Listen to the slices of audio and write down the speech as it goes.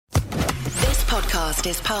podcast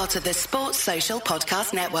is part of the Sports Social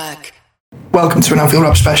Podcast Network. Welcome to an Anfield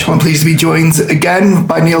Rap special. I'm pleased to be joined again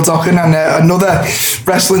by Neil Dockin and another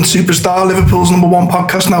wrestling superstar, Liverpool's number one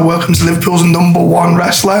podcast. Now welcome to Liverpool's number one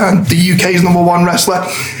wrestler and the UK's number one wrestler,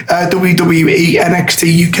 WWE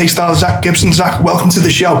NXT UK star Zack Gibson. Zack, welcome to the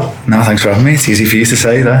show. No, thanks for having me. It's easy for you to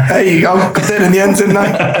say that. There you go. Got there in the end, didn't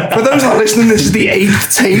I? For those not listening, this is the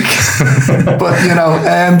 8th take. But, you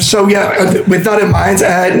know, so yeah, with that in mind,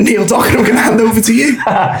 Neil Dockin, I'm going to hand over to you.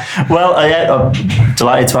 Well, I'm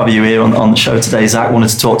delighted to have you here on the show today, Zack. Wanted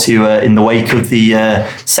to talk to you in the wake of the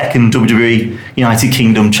second WWE United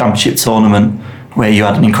Kingdom Championship tournament, where you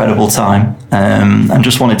had an incredible time, and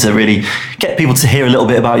just wanted to really get people to hear a little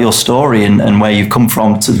bit about your story and where you've come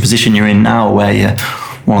from to the position you're in now, where you're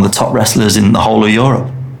one of the top wrestlers in the whole of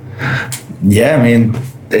Europe. Yeah, I mean,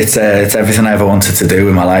 it's everything I ever wanted to do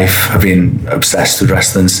in my life. I've been obsessed with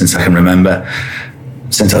wrestling since I can remember.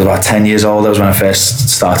 Since I was about 10 years old, that was when I first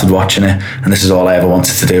started watching it, and this is all I ever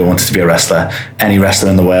wanted to do. I wanted to be a wrestler. Any wrestler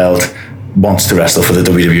in the world wants to wrestle for the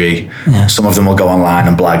WWE. Yeah. Some of them will go online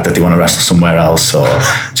and blag that they want to wrestle somewhere else, or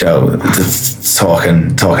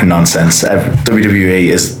talking nonsense. WWE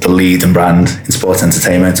is the leading brand in sports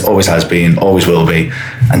entertainment, always has been, always will be.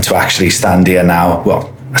 And to actually stand here now,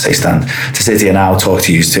 well, I say stand, to sit here now, talk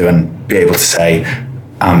to you two, and be able to say,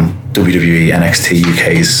 I'm WWE NXT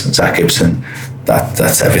UK's Zack Gibson.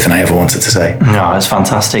 That's everything I ever wanted to say. No, it's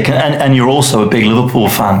fantastic. And you're also a big Liverpool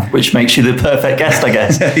fan, which makes you the perfect guest, I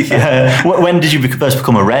guess. Yeah. When did you first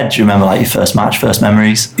become a Red? Do you remember like your first match, first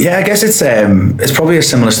memories? Yeah, I guess it's probably a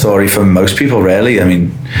similar story for most people, really. I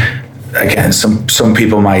mean, again, some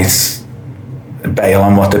people might bail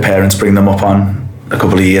on what their parents bring them up on a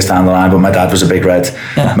couple of years down the line, but my dad was a big Red.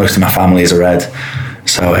 Yeah. Most of my family is a Red.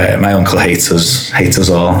 So my uncle hates us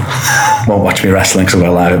all. Won't watch me wrestling because I've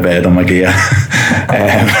got a live bird on my gear.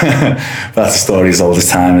 That's a story as old as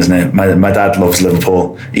time, isn't it? My dad loves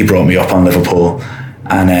Liverpool. He brought me up on Liverpool,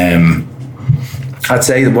 and I'd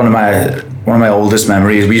say one of my oldest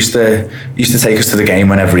memories. We used to take us to the game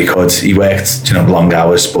whenever he could. He worked long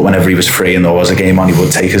hours, but whenever he was free and there was a game on, he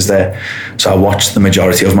would take us there. So I watched the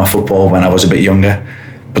majority of my football when I was a bit younger.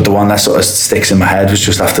 But the one that sort of sticks in my head was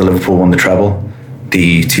just after Liverpool won the treble.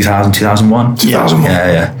 The 2001? 2001.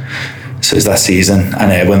 Yeah. So it was that season.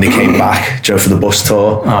 And when they came back, for the bus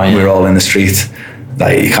tour, we were all in the street.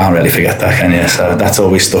 Like, you can't really forget that, can you? So that's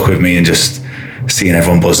always stuck with me, and just seeing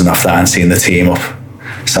everyone buzzing off that and seeing the team up,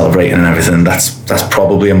 celebrating and everything. That's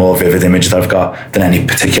probably a more vivid image that I've got than any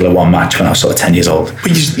particular one match when I was sort of 10 years old.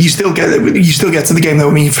 But you still get to the game though.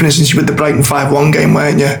 I mean, for instance, you were at the Brighton 5-1 game,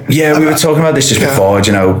 weren't you? Yeah, we were talking about this just before,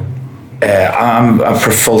 I'm a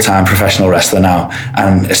full-time professional wrestler now,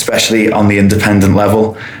 and especially on the independent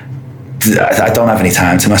level, I don't have any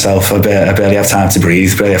time to myself. I barely have time to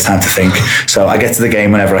breathe, barely have time to think. So I get to the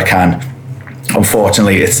game whenever I can.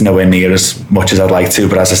 Unfortunately, it's nowhere near as much as I'd like to,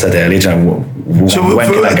 but as I said earlier, when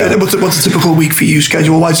can I go? What's a typical week for you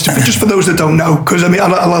schedule-wise? Just for those that don't know, because I mean, a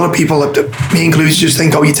lot of people, me included, just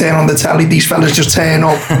think, you turn on the telly, these fellas just turn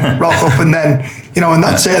up, rock up, and then, and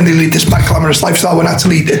that's it, and they lead this mad glamorous lifestyle, when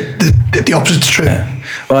actually the opposite's true. Yeah.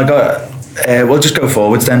 Well, we'll just go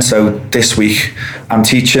forwards then. So this week I'm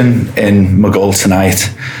teaching in Maghull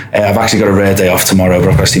tonight. I've actually got a rare day off tomorrow, but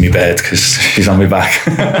I've got to see my bird because she's on my back.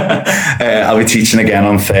 I'll be teaching again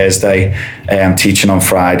on Thursday. I'm teaching on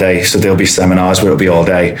Friday, so there'll be seminars where it'll be all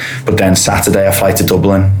day. But then Saturday I fly to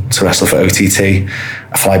Dublin to wrestle for OTT.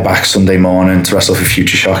 I fly back Sunday morning to wrestle for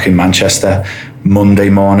Future Shock in Manchester. Monday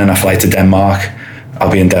morning I fly to Denmark.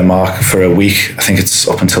 I'll be in Denmark for a week. I think it's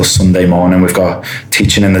up until Sunday morning. We've got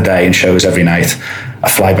teaching in the day and shows every night. I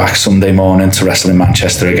fly back Sunday morning to wrestle in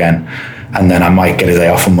Manchester again. And then I might get a day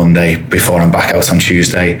off on Monday before I'm back out on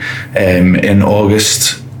Tuesday. In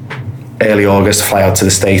August, early August, I fly out to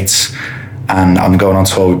the States, and I'm going on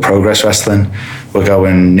tour with Progress Wrestling. We're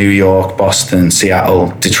going New York, Boston,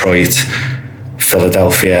 Seattle, Detroit,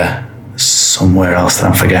 Philadelphia, somewhere else that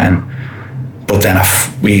I'm forgetting. But then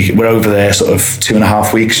we're over there sort of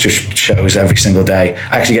 2.5 weeks, just shows every single day.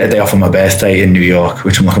 I actually get a day off on my birthday in New York,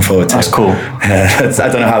 which I'm looking forward to. That's cool. I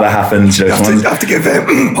don't know how that happens. I have to give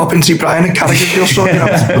pop and see Brian and Carrick your son.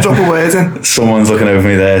 We'll drop a word in. Someone's looking over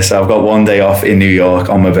me there. So I've got one day off in New York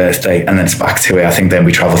on my birthday, and then it's back to it. I think then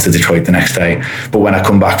we travel to Detroit the next day. But when I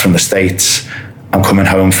come back from the States, I'm coming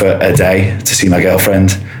home for a day to see my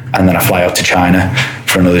girlfriend, and then I fly out to China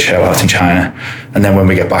for another show out in China. And then when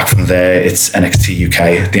we get back from there, it's NXT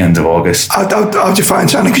UK at the end of August. How do you find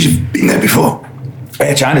China? Because you've been there before.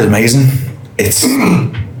 China's amazing. It's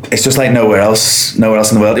it's just like nowhere else in the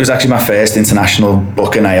world. It was actually my first international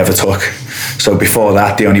booking I ever took. So before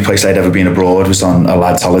that, the only place I'd ever been abroad was on a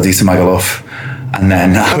lad's holiday to Magaluf. And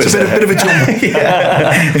then that's a bit of a jump.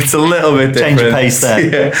 Yeah, it's a little bit different. Change of pace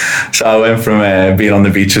there. Yeah. So I went from being on the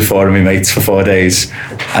beach with 4 of my mates for 4 days,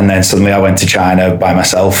 and then suddenly I went to China by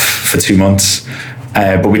myself for 2 months.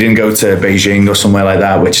 But we didn't go to Beijing or somewhere like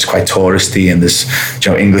that, which is quite touristy and there's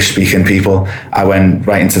English-speaking people. I went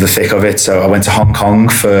right into the thick of it. So I went to Hong Kong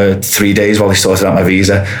for 3 days while they sorted out my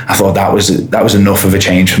visa. I thought that was enough of a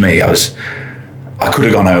change for me. I could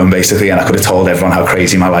have gone home basically, and I could have told everyone how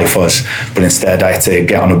crazy my life was, but instead I had to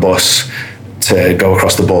get on a bus to go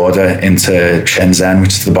across the border into Shenzhen,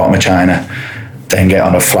 which is the bottom of China, then get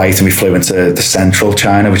on a flight, and we flew into the central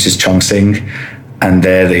China, which is Chongqing, and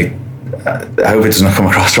there I hope it doesn't come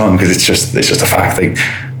across wrong, because it's just a fact,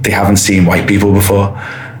 they haven't seen white people before,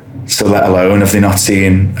 so let alone have they not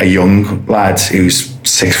seen a young lad who's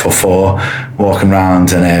 6'4" walking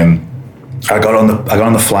around. And I got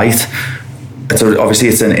on the flight. Obviously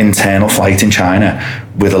it's an internal flight in China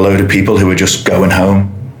with a load of people who were just going home.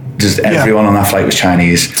 Just everyone on that flight was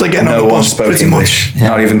Chinese. It's like no one spoke English,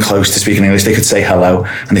 not even close to speaking English. They could say hello,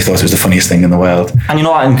 and they thought it was the funniest thing in the world. And you're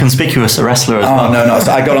not inconspicuous a wrestler as well. No.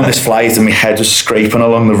 So I got on this flight and my head was scraping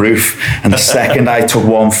along the roof, and the second I took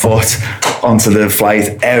 1 foot onto the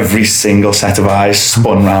flight, every single set of eyes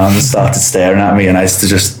spun round and started staring at me, and I used to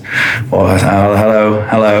just, hello,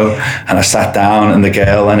 and I sat down, and the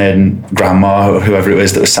girl and then grandma, or whoever it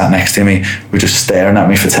was that was sat next to me, were just staring at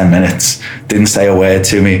me for 10 minutes, didn't say a word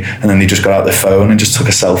to me, and then they just got out their phone and just took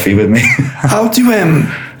a selfie with me. How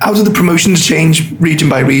do the promotions change region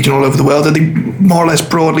by region all over the world? Are they more or less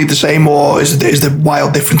broadly the same, or is there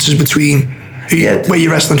wild differences between where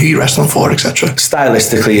you're wrestling, who you're wrestling for, etc.?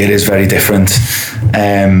 Stylistically, it is very different.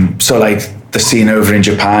 So like the scene over in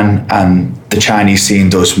Japan and the Chinese scene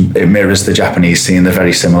it mirrors the Japanese scene. They're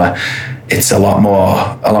very similar. It's a lot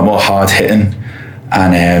more hard hitting,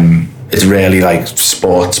 and it's really like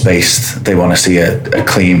sports based. They want to see a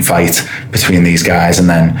clean fight between these guys, and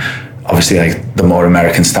then obviously like the more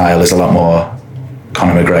American style is a lot more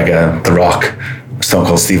Conor McGregor, The Rock, Stone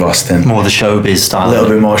Cold Steve Austin. More the showbiz style. A little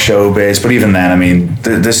bit more showbiz, but even then, I mean,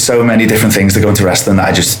 there's so many different things that go into wrestling that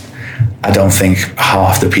I don't think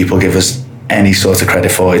half the people give us any sort of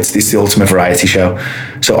credit for. It's the ultimate variety show.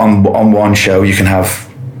 So on one show you can have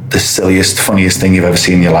the silliest, funniest thing you've ever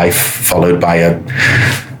seen in your life, followed by a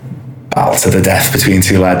battle to the death between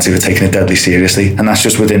 2 lads who are taking it deadly seriously, and that's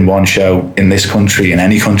just within one show in this country. In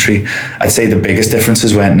any country, I'd say the biggest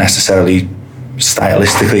differences weren't necessarily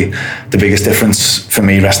stylistically. The biggest difference for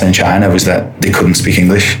me wrestling in China was that they couldn't speak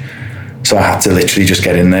English, so I had to literally just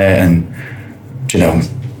get in there and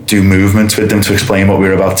do movements with them to explain what we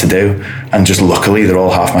were about to do, and just luckily they're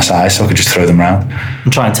all half my size, so I could just throw them around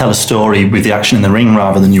and try and tell a story with the action in the ring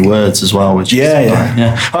rather than your words as well, which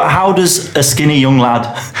yeah. How does a skinny young lad,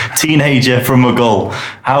 teenager from Mughal,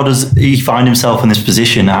 how does he find himself in this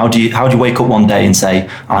position? How do you wake up one day and say,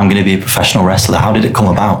 I'm going to be a professional wrestler? How did it come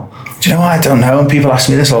about? Do you know what? I don't know, and people ask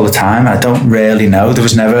me this all the time. I don't really know. There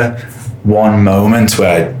was never one moment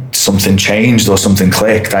where something changed or something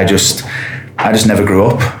clicked. I just never grew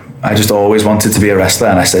up. I just always wanted to be a wrestler,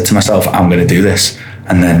 and I said to myself, I'm going to do this.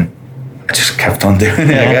 And then I just kept on doing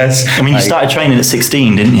it, I guess. I mean, you started training at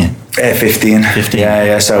 16, didn't you? 15. 15.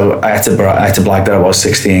 Yeah. So I had to blag that I was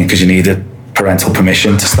 16, because you needed parental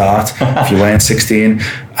permission to start if you weren't 16.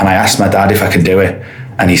 And I asked my dad if I could do it,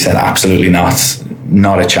 and he said, absolutely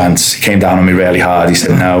not a chance. He came down on me really hard. He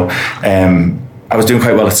said no. I was doing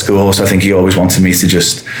quite well at school, so I think he always wanted me to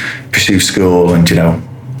just pursue school and,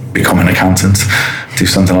 become an accountant, do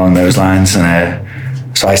something along those lines. And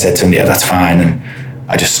so I said to him, yeah, that's fine. And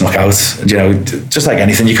I just snuck out. Just like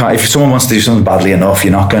anything, you can't, if someone wants to do something badly enough,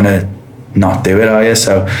 you're not going to not do it, are you?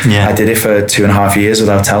 So I did it for 2.5 years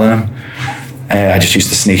without telling him. I just used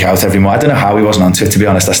to sneak out every morning. I don't know how he wasn't onto it, to be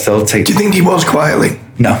honest. Do you think he was quietly?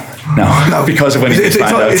 No, because of when he did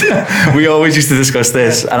find out. We always used to discuss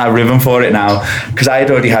this, and I rib him for it now, because I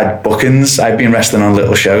had already had bookings. I'd been wrestling on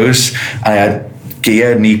little shows, and I had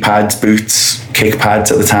gear, knee pads, boots, kick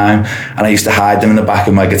pads at the time, and I used to hide them in the back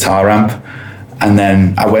of my guitar amp. And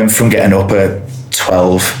then I went from getting up at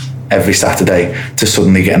 12 every Saturday to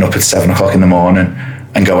suddenly getting up at 7 o'clock in the morning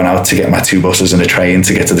and going out to get my 2 buses and a train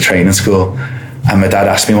to get to the training school. And my dad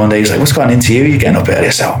asked me one day, he's like, what's going into you? You're getting up early.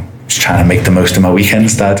 I said, I'm just trying to make the most of my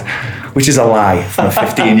weekends, Dad. Which is a lie from a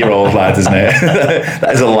 15-year-old lad, isn't it?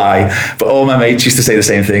 That is a lie. But all my mates used to say the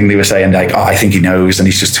same thing. They were saying like, I think he knows, and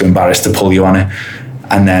he's just too embarrassed to pull you on it.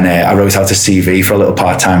 And then I wrote out a CV for a little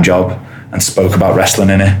part-time job and spoke about wrestling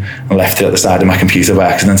in it, and left it at the side of my computer by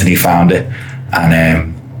accident, and he found it.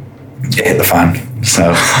 And it hit the fan.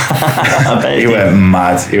 So he went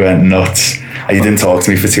mad. He went nuts. He didn't talk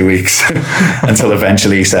to me for 2 weeks until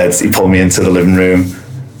eventually he pulled me into the living room.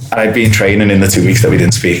 And I'd been training in the 2 weeks that we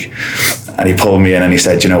didn't speak. And he pulled me in and he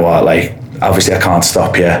said, you know what, like, obviously I can't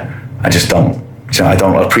stop you. I just don't, I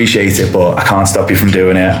don't appreciate it, but I can't stop you from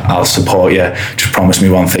doing it. I'll support you. Just promise me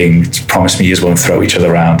one thing. Just promise me you just won't throw each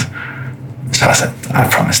other around. So I said, I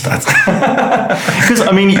promised that. Because,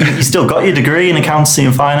 I mean, you still got your degree in accountancy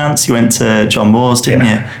and finance. You went to John Moores, didn't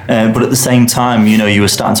you? But at the same time, you were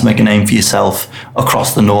starting to make a name for yourself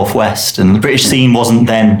across the Northwest. And the British scene wasn't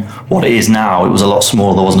then what it is now. It was a lot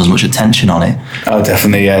smaller. There wasn't as much attention on it. Oh,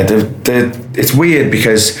 definitely, yeah. It's weird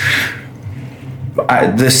because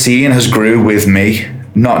the scene has grew with me.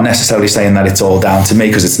 Not necessarily saying that it's all down to me,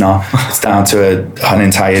 because it's not. It's down to an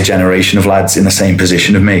entire generation of lads in the same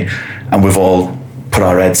position of me. And we've all put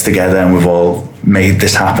our heads together and we've all made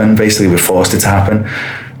this happen. Basically, we've forced it to happen.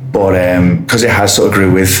 But because it has sort of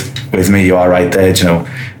grew with me, you are right there.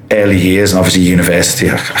 Early years and obviously university.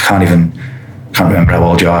 I can't remember how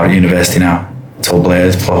old you are at university now. It's all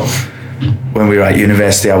blurred. But when we were at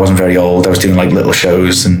university, I wasn't very old. I was doing like little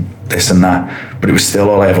shows and this and that. But it was still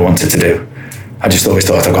all I ever wanted to do. I just always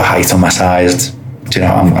thought I've got height on my size.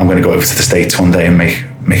 I'm going to go over to the States one day and make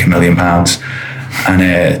 £1 million.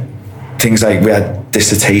 And things like we had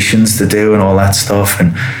dissertations to do and all that stuff,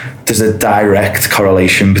 and there's a direct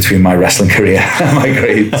correlation between my wrestling career and my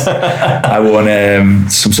grades. I won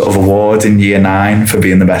some sort of award in year 9 for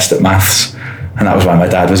being the best at maths, and that was why my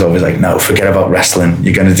dad was always like, no, forget about wrestling,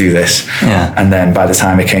 you're going to do this. And then by the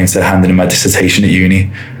time it came to handing in my dissertation at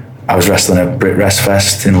uni, I was wrestling at Brit Rest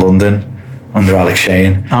Fest in London under Alex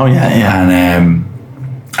Shane. And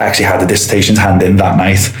I actually had the dissertation to hand in that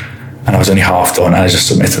night, and I was only half done, and I just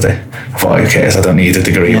submitted it. I thought, okay, so I don't need a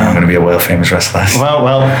degree when I'm going to be a world famous wrestler.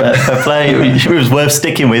 Well, fair play. It was worth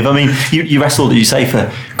sticking with. I mean, you wrestled, you say,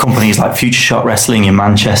 for companies like Future Shot Wrestling in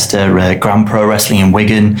Manchester, Grand Pro Wrestling in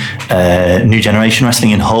Wigan, New Generation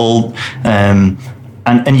Wrestling in Hull.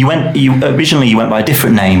 And you originally went by a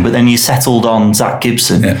different name, but then you settled on Zack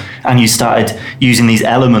Gibson, and you started using these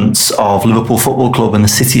elements of Liverpool Football Club and the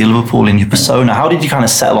city of Liverpool in your persona. How did you kind of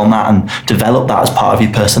settle on that and develop that as part of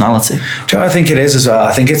your personality? Do you know, I think it is as well.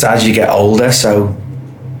 I think it's as you get older. So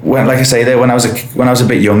when I was a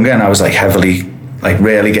bit younger and I was like heavily, like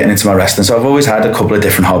really getting into my wrestling. So I've always had a couple of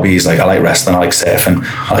different hobbies. Like I like wrestling, I like surfing,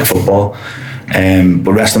 I like football.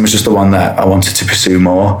 But wrestling was just the one that I wanted to pursue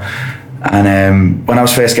more. And when I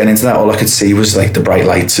was first getting into that, all I could see was like the bright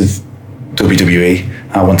lights of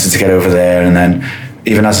WWE. I wanted to get over there, and then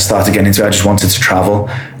even as I started getting into it, I just wanted to travel.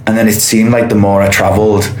 And then it seemed like the more I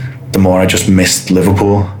travelled, the more I just missed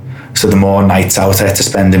Liverpool. So the more nights out I had to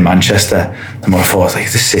spend in Manchester, the more I thought,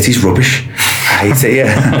 like, this city's rubbish. I hate it here.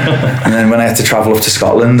 And then when I had to travel up to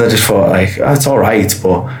Scotland, I just thought, like, oh, it's all right,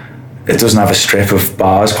 but it doesn't have a strip of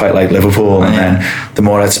bars quite like Liverpool. And then the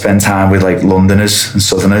more I'd spend time with like Londoners and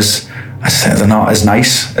Southerners, I said, they're not as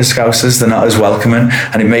nice as Scousers, they're not as welcoming,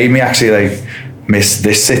 and it made me actually like miss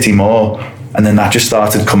this city more. And then that just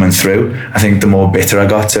started coming through. I think the more bitter I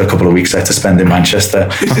got to a couple of weeks I had to spend in Manchester.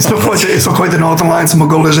 It's not quite the Northern Line to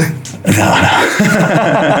Muggle, is it? No.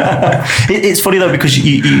 It's funny though, because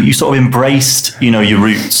you sort of embraced, your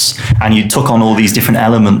roots, and you took on all these different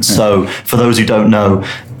elements. So for those who don't know,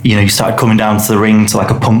 you started coming down to the ring to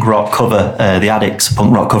like a punk rock cover, The Addicts, a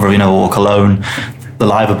punk rock cover, Walk Alone, the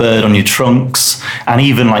Live a Bird on your trunks, and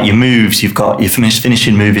even like your moves, you've got your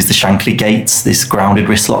finishing move is the Shankly Gates, this grounded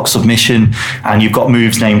wrist lock submission, and you've got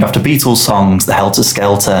moves named after Beatles songs, the Helter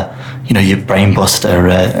Skelter, your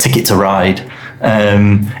Brainbuster, Ticket to Ride.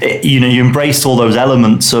 You embraced all those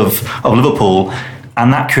elements of Liverpool,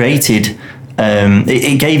 and that created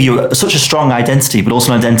it gave you such a strong identity, but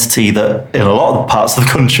also an identity that in a lot of parts of the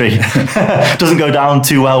country doesn't go down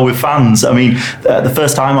too well with fans. I mean, the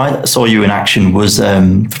first time I saw you in action was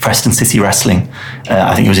for Preston City Wrestling.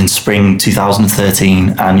 I think it was in spring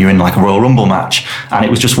 2013, and you're in like a Royal Rumble match, and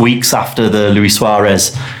it was just weeks after the Luis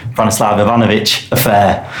Suarez Branislav Ivanovic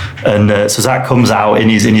affair, and so Zack comes out in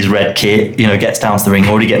his red kit, gets down to the ring,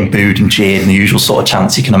 already getting booed and cheered and the usual sort of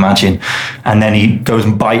chants you can imagine, and then he goes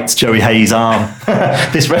and bites Joey Hayes' arm,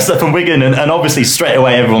 this wrestler from Wigan, and obviously straight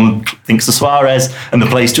away everyone thinks of Suarez, and the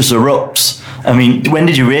place just erupts. I mean, when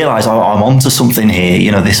did you realise, I'm onto something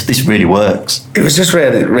here? This really works. It was just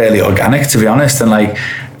really, really organic, to be honest, and like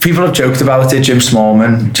people have joked about it. Jim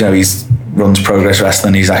Smallman, he's runs Progress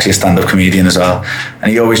Wrestling, he's actually a stand-up comedian as well, and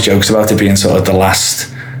he always jokes about it being sort of the last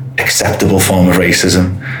acceptable form of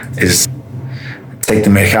racism is take the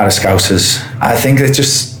mick out of Scousers. I think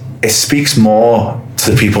it speaks more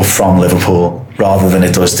to the people from Liverpool rather than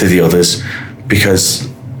it does to the others, because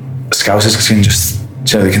Scousers can just,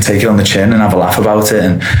 they can take it on the chin and have a laugh about it,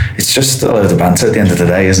 and it's just a load of banter at the end of the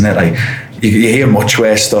day, isn't it? Like, you hear much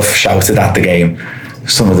worse stuff shouted at the game.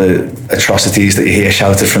 Some of the atrocities that you hear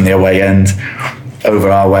shouted from the away end over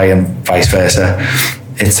our way and vice versa.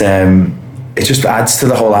 It just adds to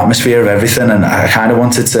the whole atmosphere of everything, and I kind of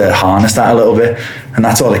wanted to harness that a little bit, and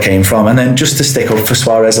that's all it came from. And then just to stick up for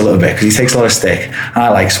Suarez a little bit, because he takes a lot of stick, and I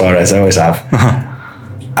like Suarez, I always have.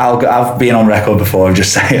 I've been on record before and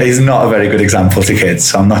just say he's not a very good example to kids,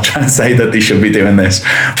 so I'm not trying to say that they should be doing this,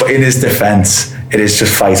 but in his defence, it is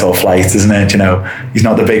just fight or flight, isn't it? He's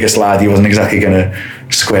not the biggest lad. He wasn't exactly going to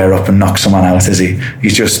square up and knock someone out, is he?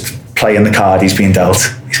 He's just playing the card he's been dealt.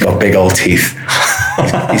 He's got big old teeth.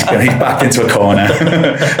 He's backed into a corner.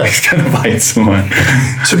 He's going to bite someone.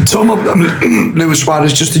 So Tom, Luis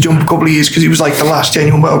Suarez, just to jump a couple of years, because he was like the last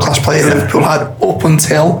genuine world-class player Liverpool had up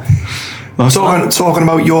until... Talking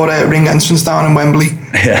about your ring entrance down in Wembley,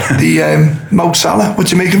 the Mo Salah, what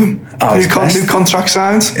do you make of him? New contract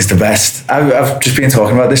signed. It's the best. I've just been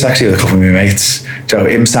talking about this actually with a couple of my mates.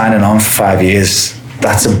 Him signing on for 5 years,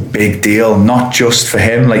 that's a big deal, not just for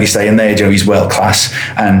him, like you're saying there, he's world class,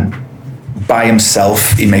 and by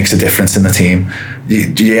himself he makes a difference in the team.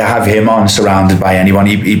 You have him on surrounded by anyone,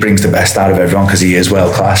 he brings the best out of everyone because he is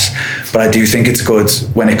world class. But I do think it's good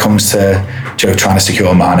when it comes to trying to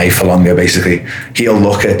secure Mane for longer. Basically, he'll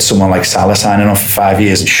look at someone like Salah signing on for 5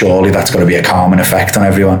 years, and surely that's got to be a calming effect on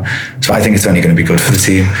everyone. So I think it's only going to be good for the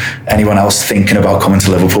team. Anyone else thinking about coming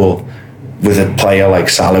to Liverpool with a player like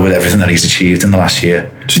Salah, with everything that he's achieved in the last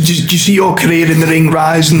year. So do you see your career in the ring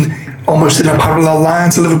rising almost in a parallel line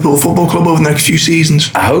to Liverpool Football Club over the next few seasons?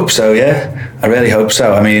 I hope so, yeah. I really hope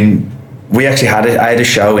so. I mean, we actually I had a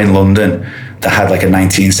show in London that had like a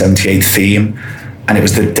 1978 theme, and it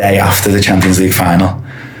was the day after the Champions League final.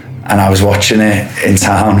 And I was watching it in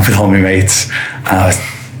town with all my mates, and I was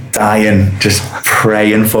dying, just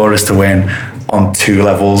praying for us to win on two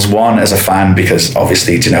levels. One, as a fan, because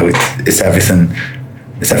obviously, it's everything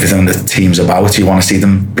the team's about. You want to see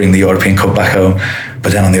them bring the European Cup back home.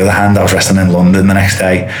 But then on the other hand, I was wrestling in London the next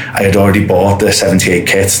day. I had already bought the 78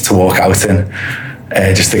 kit to walk out in,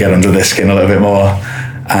 just to get under the skin a little bit more.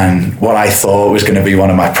 And what I thought was going to be one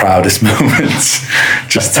of my proudest moments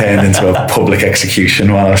just turned into a public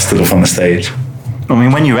execution while I stood up on the stage. I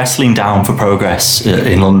mean, when you're wrestling down for progress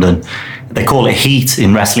in London, they call it heat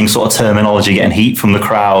in wrestling sort of terminology, getting heat from the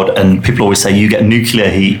crowd, and people always say you get nuclear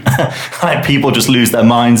heat. Like, people just lose their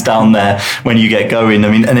minds down there when you get going. I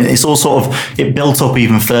mean, and it's all sort of, it built up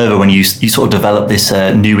even further when you sort of develop this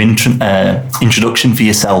new introduction for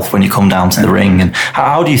yourself when you come down to the ring. And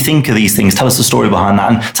how do you think of these things? Tell us the story behind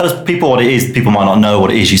that, and tell us people what it is. People might not know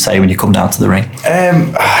what it is you say when you come down to the ring.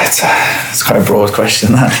 It's quite a broad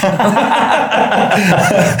question, that.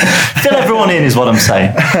 Fill everyone in is what I'm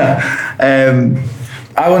saying.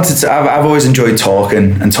 I've always enjoyed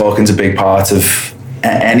talking, and talking's a big part of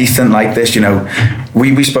anything like this.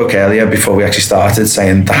 We spoke earlier before we actually started,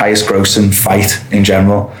 saying the highest grossing fight in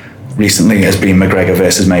general recently has been McGregor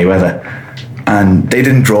versus Mayweather, and they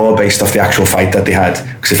didn't draw based off the actual fight that they had,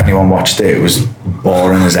 because if anyone watched it, it was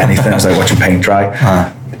boring as anything. It was like watching paint dry.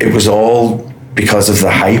 It was all because of the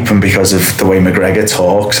hype and because of the way McGregor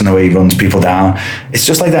talks and the way he runs people down. It's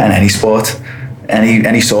just like that in any sport,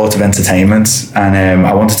 any sort of entertainment. And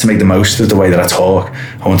I wanted to make the most of the way that I talk.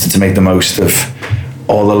 I wanted to make the most of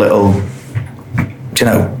all the little,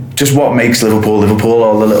 just what makes Liverpool Liverpool,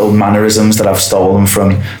 all the little mannerisms that I've stolen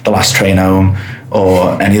from the last train home,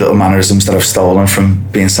 or any little mannerisms that I've stolen from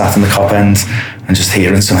being sat in the cop end and just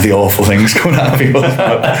hearing some of the awful things coming out of people.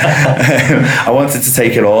 I wanted to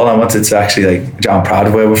take it all. I wanted to actually, I'm proud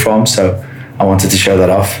of where we're from, so I wanted to show that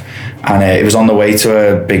off. And it was on the way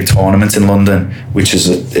to a big tournament in London, which is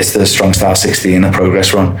it's the Strong Style 16, the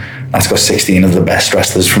Progress Run. That's got 16 of the best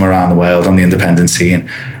wrestlers from around the world on the independent scene,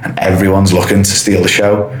 and everyone's looking to steal the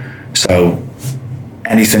show. So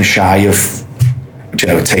anything shy of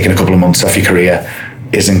taking a couple of months off your career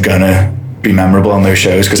isn't gonna be memorable on those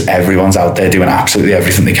shows, because everyone's out there doing absolutely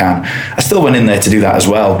everything they can. I still went in there to do that as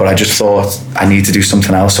well, but I just thought I need to do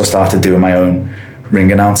something else, so I started doing my own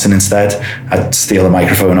ring announcing instead. I'd steal a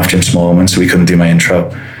microphone off Jim Smallman so he couldn't do my intro.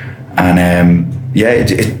 And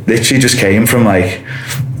it literally just came from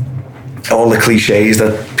all the cliches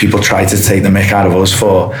that people try to take the mick out of us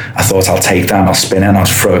for. I thought, I'll take that and I'll spin it and I'll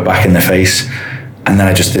throw it back in their face. And then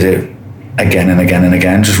I just did it again and again and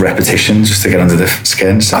again, just repetition, just to get under the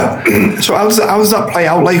skin. So how does that play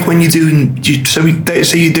out? Like when you're doing, say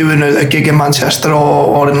you're doing a gig in Manchester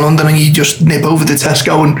or in London, and you just nip over to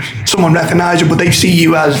Tesco and someone recognise you, but they see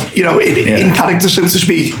you as in character, so to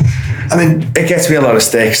speak. And then it gets me a lot of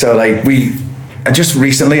stick. So And just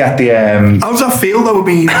recently at the how does that feel though? I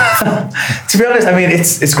mean, to be honest, I mean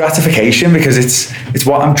it's gratification because it's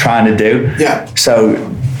what I'm trying to do. Yeah. So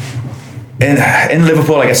in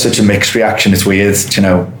Liverpool, I get such a mixed reaction. It's weird, you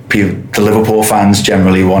know. The Liverpool fans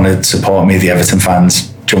generally want to support me. The Everton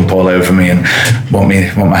fans jump all over me and want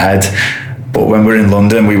my head. But when we were in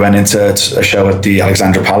London, we went into a show at the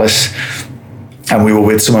Alexandra Palace. And we were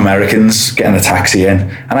with some Americans getting a taxi in.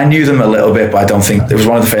 And I knew them a little bit, but I don't think... It was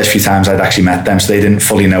one of the first few times I'd actually met them, so they didn't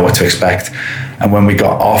fully know what to expect. And when we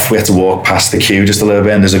got off, we had to walk past the queue just a little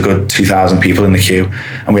bit, and there's a good 2,000 people in the queue.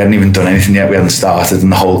 And we hadn't even done anything yet. We hadn't started,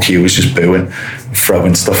 and the whole queue was just booing,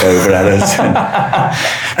 throwing stuff over at us.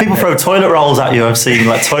 People throw toilet rolls at you, I've seen,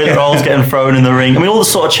 like toilet rolls getting thrown in the ring. I mean, all the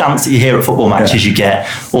sort of chants that you hear at football matches, you get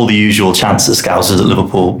all the usual chants at Scousers, at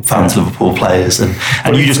Liverpool fans, Liverpool players.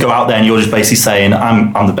 And you just go out there and you're just basically saying,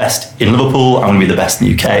 I'm the best in Liverpool, I'm going to be the best in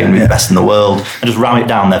the UK, I'm going to be the best in the world, and just ram it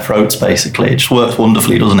down their throats, basically. It just works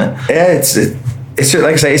wonderfully, doesn't it? Yeah, it's just,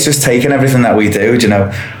 like I say, it's just taking everything that we do, you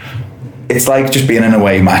know. It's like just being in an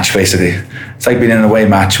away match, basically. It's like being in an away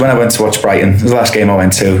match. When I went to watch Brighton, it was the last game I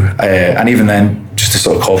went to, and even then, just to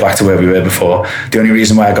sort of call back to where we were before, the only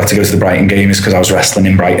reason why I got to go to the Brighton game is because I was wrestling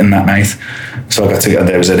in Brighton that night. So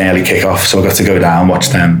there was an early kick-off, so I got to go down, watch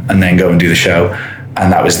them, and then go and do the show.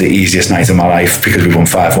 And that was the easiest night of my life because we won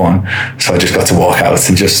 5-1. So I just got to walk out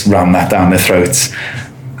and just ram that down their throats.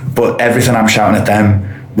 But everything I'm shouting at them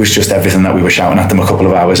was just everything that we were shouting at them a couple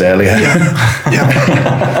of hours earlier.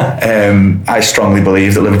 I strongly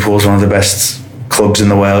believe that Liverpool's one of the best clubs in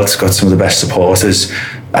the world. It's got some of the best supporters.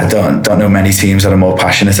 I don't know many teams that are more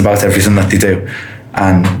passionate about everything that they do.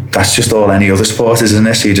 And that's just all any other sport is, isn't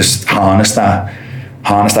it? So you just harness that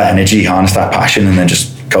energy, harness that passion, and then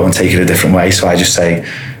just go and take it a different way. So I just say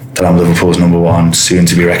that I'm Liverpool's number one, soon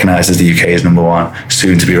to be recognised as the UK's number one,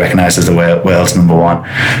 soon to be recognised as the world's number one.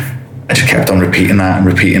 I just kept on repeating that and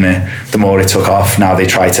repeating it. The more it took off, now they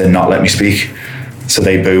try to not let me speak. So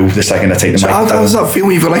they boo the second I take the mic. How does that feel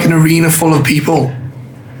when you've got like an arena full of people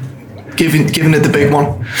giving it the big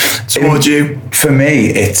one towards you? For me,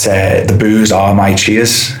 it's the boos are my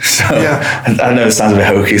cheers. So I know it sounds a bit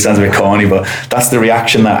hokey, it sounds a bit corny, but that's the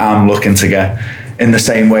reaction that I'm looking to get. In the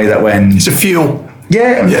same way that when... It's a fuel.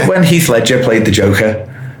 Yeah, when Heath Ledger played the Joker,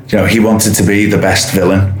 you know, he wanted to be the best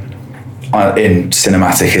villain in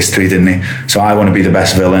cinematic history, didn't he? So I want to be the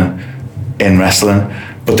best villain in wrestling.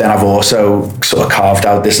 But then I've also sort of carved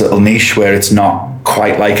out this little niche where it's not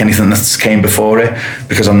quite like anything that's came before it,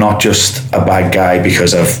 because I'm not just a bad guy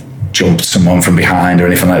because I've jumped someone from behind or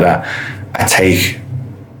anything like that.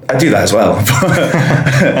 I do that as well.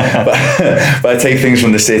 but I take things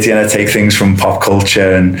from the city and I take things from pop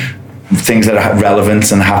culture and things that are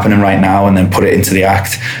relevant and happening right now and then put it into the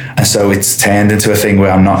act. And so it's turned into a thing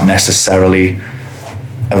where I'm not necessarily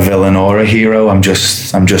a villain or a hero. I'm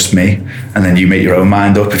just me. And then you make your own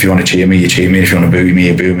mind up. If you want to cheer me, you cheer me. If you want to boo me,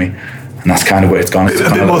 you boo me. And that's kind of where it's gone. It's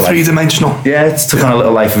a bit more three-dimensional. Yeah, it's took on a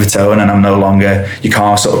little life of its own, and I'm no longer, you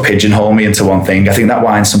can't sort of pigeonhole me into one thing. I think that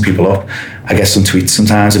winds some people up. I get some tweets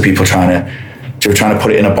sometimes of people trying to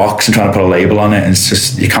put it in a box and trying to put a label on it, and it's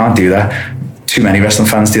just, you can't do that. Too many wrestling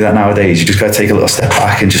fans do that nowadays. You just got to take a little step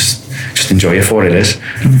back and just enjoy it for what it is.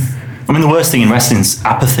 I mean, the worst thing in wrestling is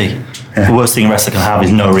apathy. Yeah. The worst thing a wrestler can have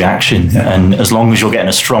is no reaction. Yeah. And as long as you're getting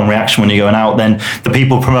a strong reaction when you're going out, then the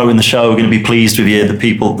people promoting the show are going to be pleased with you.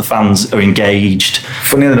 The fans are engaged.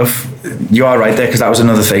 Funny enough, you are right there, because that was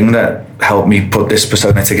another thing that helped me put this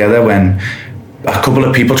persona together, when a couple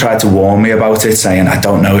of people tried to warn me about it, saying, I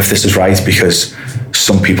don't know if this is right, because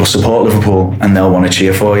some people support Liverpool and they'll want to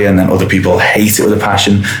cheer for you, and then other people hate it with a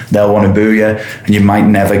passion. They'll want to boo you, and you might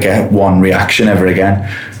never get one reaction ever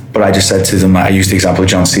again. But I just said to them, I used the example of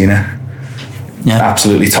John Cena. Yeah.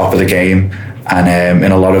 Absolutely top of the game, and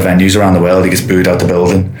in a lot of venues around the world he gets booed out the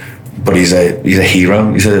building, but he's a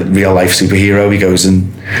hero. He's a real life superhero. He goes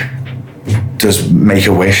and does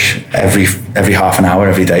Make-A-Wish every half an hour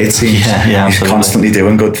every day, it seems. He's absolutely. Constantly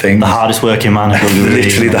doing good things. The hardest working man in WWE.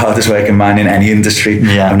 Literally the hardest working man in any industry.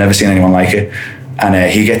 I've never seen anyone like it.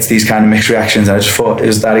 And he gets these kind of mixed reactions, and I just thought it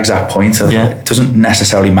was that exact point. It doesn't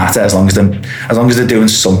necessarily matter as long as they're doing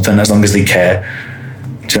something, as long as they care.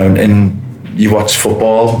 You know, and you watch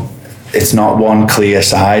football, it's not one clear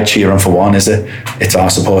side cheering for one, is it? It's our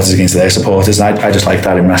supporters against their supporters. And I just like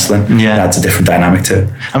that in wrestling. Yeah, that's a different dynamic too.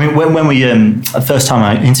 I mean, when we the first time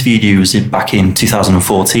I interviewed you was back in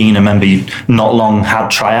 2014. I remember you not long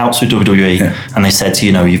had tryouts with WWE, and they said to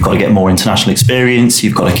you, you've got to get more international experience.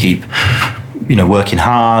 You've got to keep, working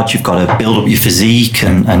hard. You've got to build up your physique,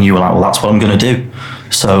 and you were like, well, that's what I'm going to do.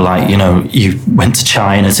 So, like, you know, you went to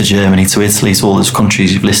China, to Germany, to Italy, to all those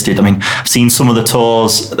countries you've listed. I mean, I've seen some of the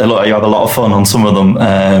tours. They look like you have a lot of fun on some of them,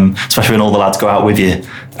 especially when all the lads go out with you.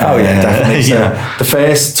 Oh, yeah, definitely. So the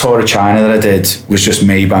first tour of China that I did was just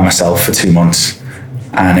me by myself for 2 months.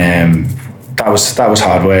 And that was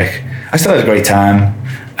hard work. I still had a great time.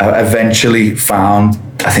 I eventually found,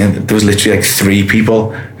 I think there was literally like 3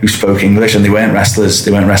 people who spoke English, and they weren't wrestlers,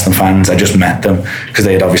 they weren't wrestling fans. I just met them because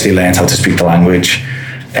they had obviously learned how to speak the language,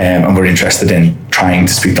 and were interested in trying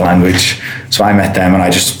to speak the language. So I met them and I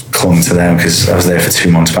just clung to them because I was there for 2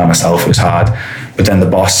 months by myself. It was hard. But then the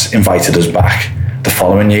boss invited us back the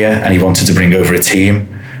following year, and he wanted to bring over a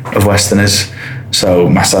team of Westerners. So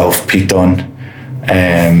myself, Pete Dunne,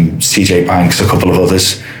 CJ Banks, a couple of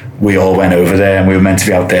others, we all went over there, and we were meant to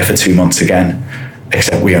be out there for 2 months again,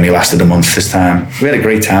 except we only lasted a month this time. We had a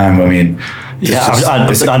great time. I mean,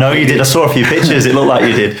 I know you did. I saw a few pictures. It looked like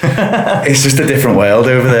you did. It's just a different world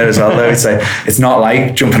over there as well, though. It's not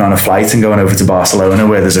like jumping on a flight and going over to Barcelona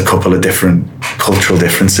where there's a couple of different cultural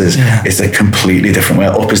differences. Yeah. It's a completely different way.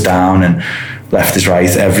 Up is down and left is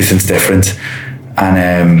right. Everything's different.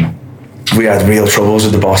 And we had real troubles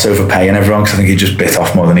with the boss overpaying everyone because I think he just bit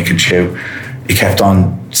off more than he could chew. He kept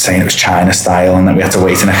on saying it was China style and that we had to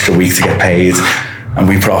wait an extra week to get paid. And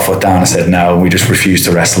we put our foot down and said no, we just refused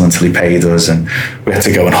to wrestle until he paid us. And we had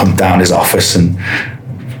to go and hunt down his office and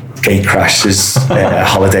gate crash his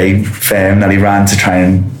holiday firm that he ran to try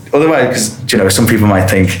and... Otherwise, because, you know, some people might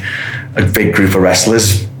think a big group of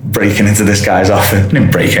wrestlers breaking into this guy's office,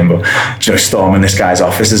 didn't break in, but, you know, storming this guy's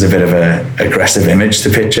office is a bit of an aggressive image to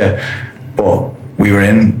picture. But we were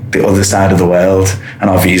in the other side of the world and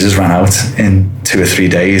our visas ran out in 2 or 3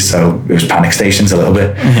 days, so it was panic stations a little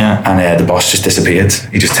bit. Yeah. And the boss just disappeared.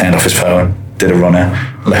 He just turned off his phone, did a runner,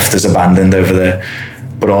 left us abandoned over there.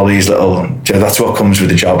 But all these little, you know, that's what comes with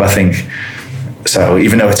the job, I think. So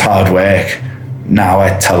even though it's hard work, now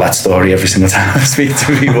I tell that story every single time I speak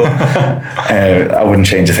to people. I wouldn't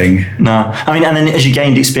change a thing. No, I mean, and then as you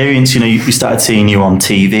gained experience, you know, we started seeing you on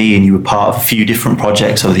TV, and you were part of a few different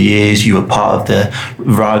projects over the years. You were part of the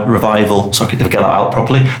revival. Sorry, did I get that out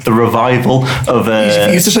properly? The revival of.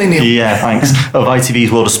 You used to say, Neil. Yeah, thanks. Of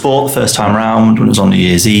ITV's World of Sport the first time round when it was on New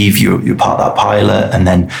Year's Eve. You were part of that pilot, and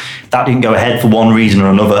then that didn't go ahead for one reason or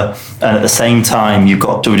another. And at the same time, you've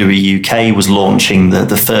got WWE UK was launching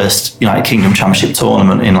the first United Kingdom Championship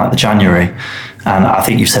tournament in like the January. And I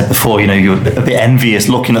think you've said before, you know, you were a bit envious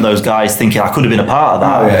looking at those guys thinking I could have been a part of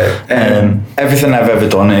that. Oh, yeah. Everything I've ever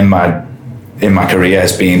done in my career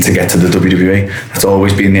has been to get to the WWE. That's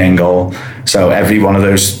always been the end goal. So every one of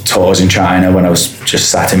those tours in China when I was just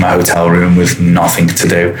sat in my hotel room with nothing to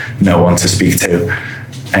do, no one to speak to.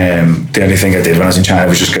 The only thing I did when I was in China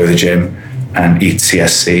was just go to the gym and eat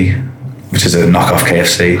CSC, which is a knockoff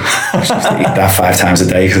KFC. I used to eat that 5 times a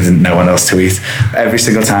day because I didn't know what else to eat. Every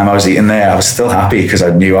single time I was eating there, I was still happy because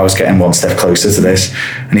I knew I was getting one step closer to this.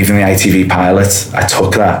 And even the ITV pilot, I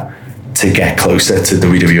took that to get closer to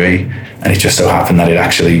WWE. And it just so happened that it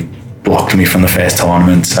actually blocked me from the first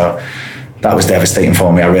tournament. So that was devastating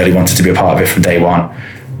for me. I really wanted to be a part of it from day one.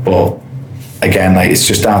 But again, like, it's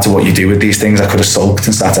just down to what you do with these things. I could have sulked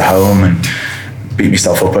and sat at home and beat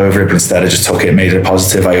myself up over it, but instead I just took it, made it a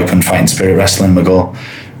positive. I opened Fighting Spirit Wrestling Mughal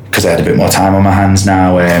because I had a bit more time on my hands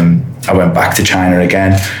now. I went back to China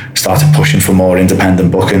again, started pushing for more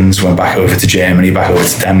independent bookings, went back over to Germany, back over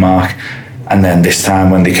to Denmark, and then this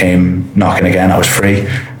time when they came knocking again, I was free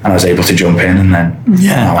and I was able to jump in, and then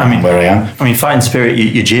now I'm where I am. I mean, Fighting Spirit,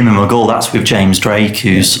 your gym in Mughal, that's with James Drake,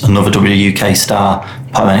 who's another WWE UK star,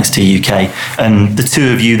 part of NXT UK, and the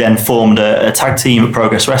two of you then formed a tag team at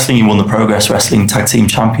Progress Wrestling. You won the Progress Wrestling Tag Team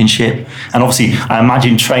Championship, and obviously I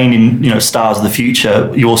imagine training, you know, stars of the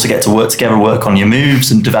future, you also get to work together, work on your moves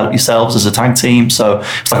and develop yourselves as a tag team, so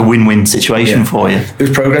it's like a win-win situation for you. It was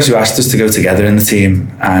Progress who asked us to go together in the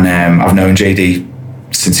team, and I've known JD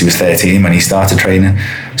since he was 13 when he started training,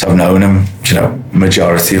 so I've known him, you know,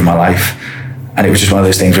 majority of my life, and it was just one of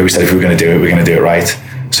those things where we said if we were going to do it, we're going to do it right.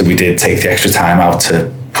 So we did take the extra time out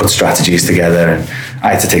to put strategies together, and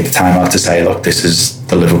I had to take the time out to say, look, this is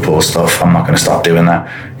the Liverpool stuff, I'm not going to stop doing that,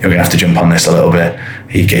 you're going to have to jump on this a little bit.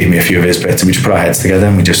 He gave me a few of his bits and we just put our heads together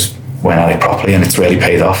and we just went at it properly, and it's really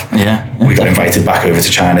paid off. We got invited back over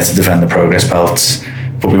to China to defend the Progress belts,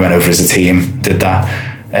 but we went over as a team, did that.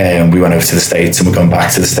 We went over to the States and we're going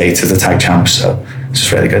back to the States as the tag champs, so it's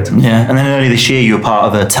just really good. Yeah, and then earlier this year you were part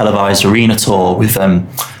of a televised arena tour with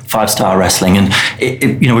 5-star wrestling, and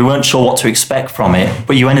we weren't sure what to expect from it,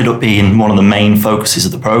 but you ended up being one of the main focuses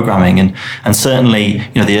of the programming, and certainly,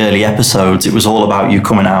 the early episodes, it was all about you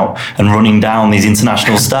coming out and running down these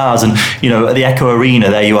international stars, and at the Echo Arena,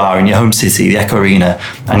 there you are in your home city, the Echo Arena,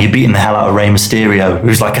 and you're beating the hell out of Rey Mysterio,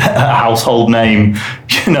 who's like a household name.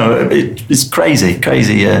 It's crazy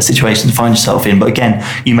situation to find yourself in, but again,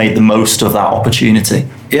 you made the most of that opportunity.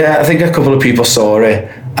 Yeah, I think a couple of people saw it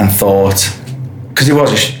and thought, because it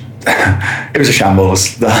was a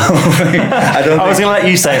shambles. I was going to let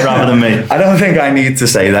you say it rather than me. I don't think I need to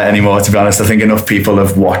say that anymore, to be honest. I think enough people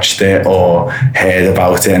have watched it or heard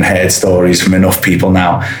about it and heard stories from enough people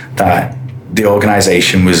now that the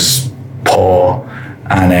organisation was poor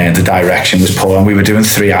and the direction was poor, and we were doing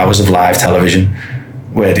 3 hours of live television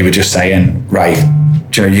where they were just saying, right,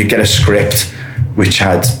 you get a script which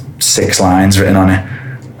had 6 lines written on it,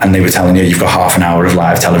 and they were telling you you've got half an hour of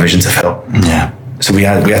live television to fill. Yeah. So we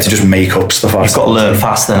had to just make up stuff. You've got to learn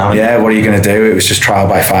fast then, haven't you? Yeah, what are you going to do? It was just trial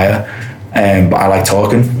by fire. But I like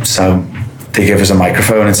talking, so they gave us a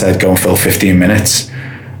microphone and said, go and fill 15 minutes.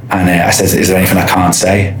 And I said, is there anything I can't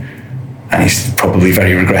say? And he probably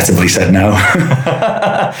very regrettably said no.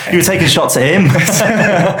 You were taking shots at him.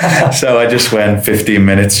 So I just went 15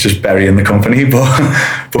 minutes just burying the company.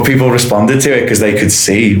 But people responded to it because they could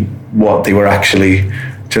see what they were actually...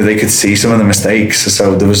 they could see some of the mistakes.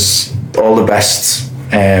 So there was all the best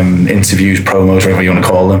interviews, promos, whatever you want to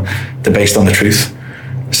call them, they're based on the truth.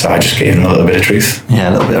 So I just gave them a little bit of truth. Yeah,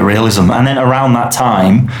 a little bit of realism. And then around that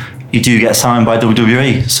time, you do get signed by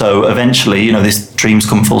WWE. So eventually, this dreams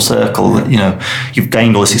come full circle. You've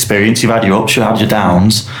gained all this experience, you've had your ups, you've had your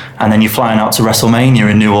downs, and then you're flying out to WrestleMania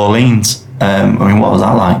in New Orleans. What was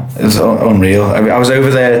that like? It was unreal. I was over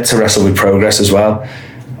there to wrestle with Progress as well.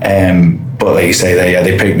 But like you say,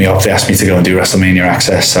 they picked me up. They asked me to go and do WrestleMania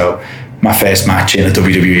Access. So my first match in a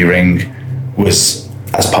WWE ring was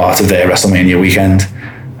as part of their WrestleMania weekend.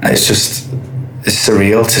 And it's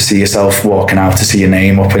surreal to see yourself walking out, to see your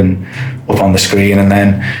name up on the screen, and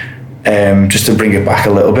then just to bring it back a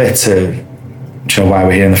little bit to why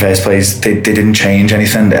we're here in the first place. They didn't change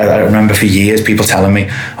anything. I remember for years people telling me,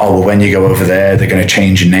 oh well, when you go over there, they're going to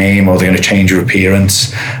change your name or they're going to change your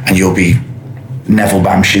appearance, and you'll be Neville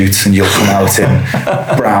Bamshoots and you'll come out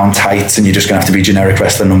in brown tights and you're just going to have to be generic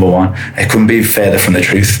wrestler number 1. It couldn't be further from the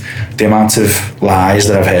truth. The amount of lies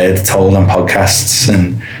that I've heard told on podcasts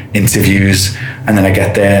and interviews, and then I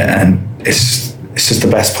get there and it's just the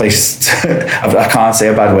best place I can't say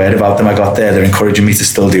a bad word about them. I got there, they're encouraging me to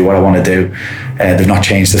still do what I want to do. They've not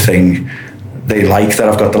changed a thing. They like that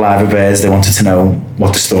I've got the Live Bears. They wanted to know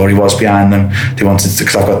what the story was behind them. They wanted to,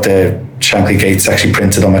 because I've got the Shankly Gates actually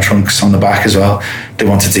printed on my trunks on the back as well. They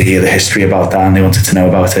wanted to hear the history about that and they wanted to know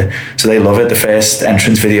about it. So they love it. The first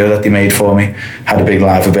entrance video that they made for me had a big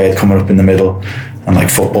Live Bear coming up in the middle and like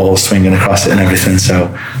footballs swinging across it and everything.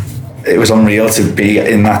 So it was unreal to be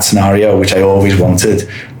in that scenario, which I always wanted,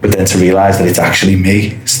 but then to realise that it's actually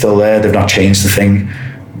me still there. They've not changed the thing.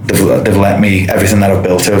 They've let me, everything that I've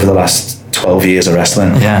built over the last 12 years of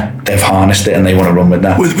wrestling, they've harnessed it and they want to run with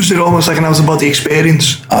that. Was it almost like an out-of-body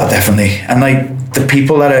experience? Oh, definitely. And like the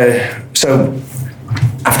people that are, so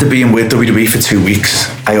after being with WWE for 2 weeks,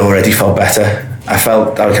 I already felt better. I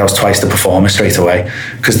felt like I was twice the performer straight away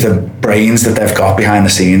because the brains that they've got behind the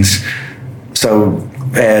scenes. So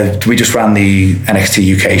we just ran the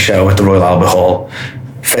NXT UK show at the Royal Albert Hall.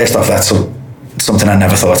 First off, that's something I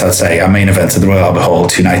never thought I'd say. I main evented the Royal Albert Hall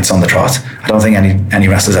 2 nights on the trot. I don't think any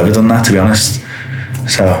wrestler's ever done that, to be honest.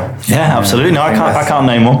 So yeah, absolutely. No, I can't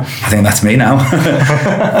name one. I think that's me now.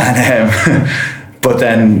 But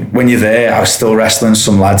then when you're there, I was still wrestling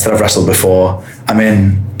some lads that I've wrestled before. I'm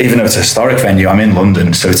in, even though it's a historic venue, I'm in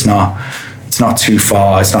London, so it's not too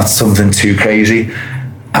far. It's not something too crazy.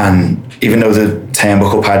 And even though the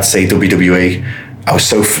turnbuckle pads say WWE, I was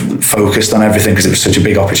so focused on everything because it was such a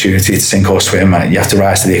big opportunity to sink or swim. You have to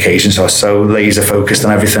rise to the occasion. So I was so laser focused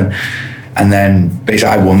on everything. And then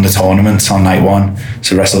basically I won the tournament on night 1.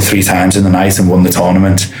 So wrestled 3 times in the night and won the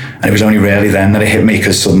tournament. And it was only really then that it hit me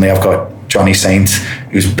because suddenly I've got Johnny Saint,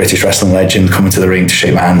 who's a British wrestling legend, coming to the ring to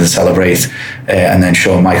shake my hand and celebrate. And then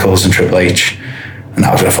Shawn Michaels and Triple H. And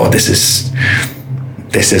that was when I thought, this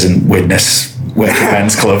isn't Widnes Working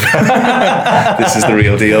Men's Club. This is the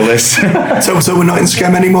real deal, this. So we're not in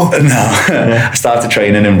Scam anymore? No. I started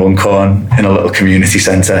training in Runcorn in a little community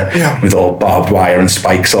centre with all barbed wire and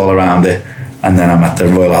spikes all around it. And then I'm at the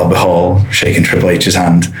Royal Albert Hall shaking Triple H's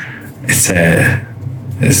hand. It's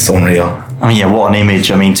unreal. I mean, yeah, what an image.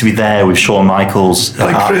 I mean, to be there with Shawn Michaels.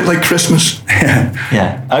 Like Christmas.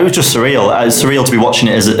 Yeah. It was just surreal. It's surreal to be watching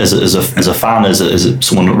it as a fan, as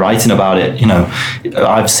someone writing about it. You know,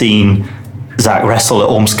 I've seen Zack wrestle at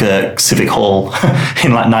Ormskirk Civic Hall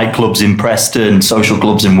in like nightclubs in Preston, social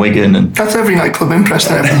clubs in Wigan, and that's every nightclub in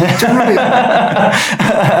Preston. Generally.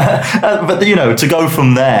 But you know, to go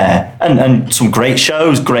from there and some great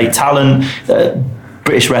shows, great talent.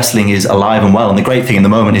 British wrestling is alive and well, and the great thing in the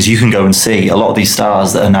moment is you can go and see a lot of these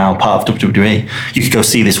stars that are now part of WWE. You could go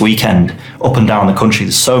see this weekend up and down the country.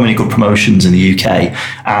 There's so many good promotions in the UK,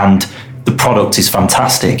 and the product is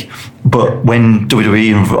fantastic. But when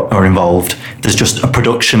WWE are involved, there's just a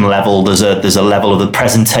production level. There's a level of the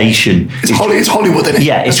presentation. It's Hollywood, isn't it?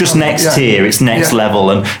 Yeah, it's just next tier. It's next level.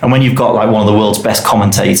 And when you've got like one of the world's best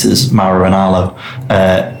commentators, Mauro Ranallo,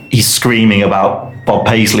 he's screaming about Bob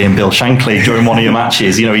Paisley and Bill Shankly during one of your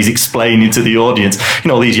matches. You know, he's explaining to the audience, you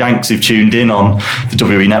know, all these Yanks who've tuned in on the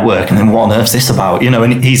WWE network, and then what on earth's this about? You know,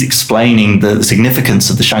 and he's explaining the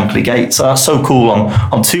significance of the Shankly Gate. So that's so cool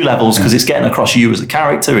on two levels, because it's getting across you as a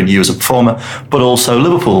character and you as a performer, but also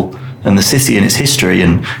Liverpool and the city and its history.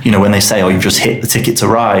 And you know, when they say, "Oh, you've just hit the Ticket to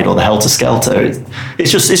Ride" or the Helter Skelter,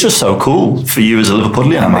 it's just so cool for you as a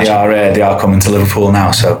Liverpoolian. I imagine. They are coming to Liverpool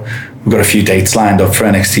now, so we've got a few dates lined up for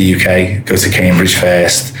NXT UK. Go to Cambridge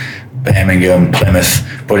first, Birmingham, Plymouth,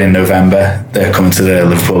 but in November they're coming to the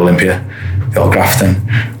Liverpool Olympia, the old Grafton.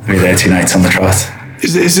 We'll be there 2 nights on the trot.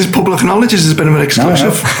 Is this public knowledge? Is this a bit of an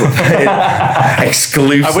exclusive? No.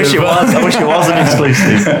 Exclusive. I wish it was an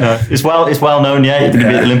exclusive. No. It's well known. Yeah, it's going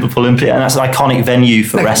to be at the Liverpool Olympia, and that's an iconic venue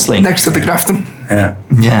for wrestling. Next to the Grafton.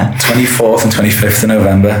 Yeah. 24th and 25th of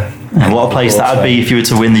November. And what a place that would be if you were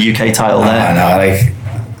to win the UK title there.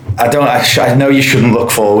 I know, I know you shouldn't look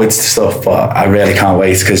forward to stuff, but I really can't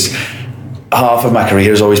wait, because half of my career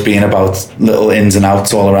has always been about little ins and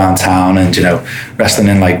outs all around town, and you know, wrestling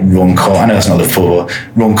in like Runcorn. I know it's not Liverpool, but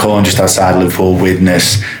Runcorn, just outside Liverpool,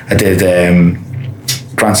 Widnes. I did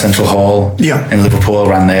Grand Central Hall in Liverpool,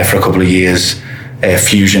 ran there for a couple of years.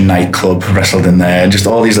 Fusion nightclub, wrestled in there, just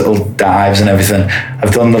all these little dives and everything.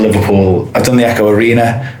 I've done the Echo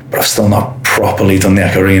Arena, but I've still not properly done the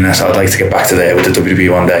Echo Arena, so I'd like to get back to there with the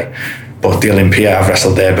WWE one day. But the Olympia, I've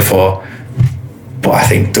wrestled there before, but I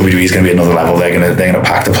think WWE is going to be another level. They're going to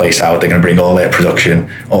pack the place out. They're going to bring all their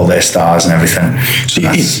production, all their stars and everything. So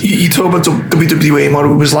you talk about WWE and what it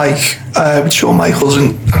was like with Shawn Michaels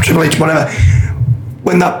and Triple H, whatever.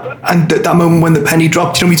 When that moment when the penny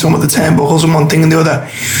dropped, you know, we talking about the turnbuckles and one thing and the other.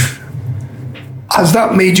 Has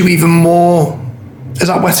that made you even more? Has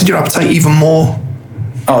that whetted your appetite even more?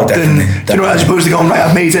 Oh, definitely. You know, as opposed to going, right,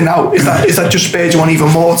 I've made it now. Is that just spurred you on even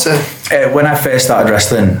more to? When I first started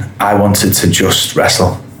wrestling, I wanted to just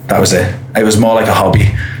wrestle. That was it. It was more like a hobby.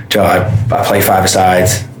 You know, I play five-a-side.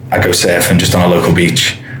 I go surfing just on a local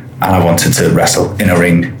beach, and I wanted to wrestle in a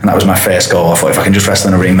ring, and that was my first goal. I thought, if I can just wrestle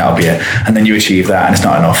in a ring, that'll be it. And then you achieve that, and it's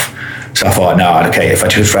not enough. So I thought, no, okay, if I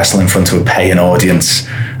just wrestle in front of a paying audience,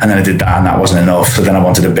 and then I did that, and that wasn't enough. So then I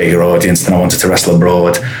wanted a bigger audience. Then I wanted to wrestle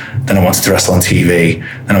abroad. Then I wanted to wrestle on TV.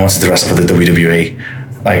 Then I wanted to wrestle for the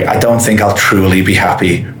WWE. Like, I don't think I'll truly be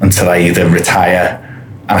happy until I either retire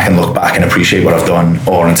and I can look back and appreciate what I've done,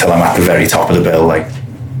 or until I'm at the very top of the bill, like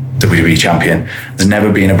WWE champion. There's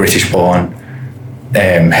never been a British-born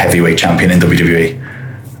heavyweight champion in WWE,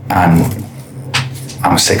 and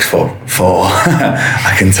I'm 6'4".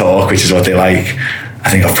 I can talk, which is what they like. I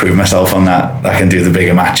think I've proved myself on that. I can do the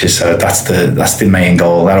bigger matches, so that's the main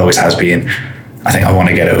goal. That always has been. I think I want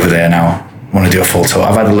to get over there now. I want to do a full tour.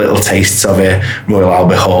 I've had little tastes of it. Royal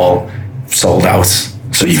Albert Hall, sold out.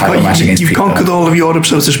 So you've conquered all of Europe,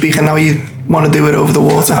 so to speak, and now you want to do it over the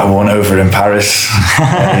water. I won over in Paris.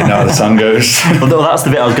 You know how the song goes. Well, that's the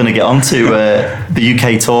bit I was going to get onto. The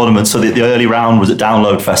UK tournament. So the early round was at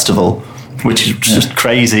Download Festival, which is just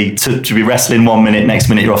crazy to be wrestling 1 minute, next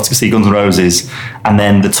minute you're off to see Guns N' Roses. And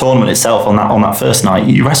then the tournament itself on that first night,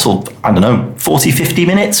 you wrestled, I don't know, 40, 50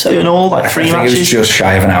 minutes in all, like three matches? I think it was just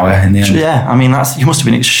shy of an hour in the end. Yeah, I mean, you must have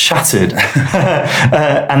been shattered.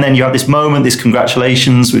 And then you have this moment, this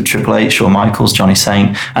congratulations with Triple H, Shawn Michaels, Johnny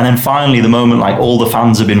Saint. And then finally the moment like all the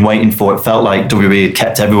fans have been waiting for. It felt like WWE had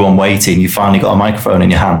kept everyone waiting. You finally got a microphone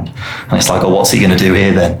in your hand. And it's like, oh, what's he going to do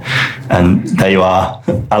here then? And there you are.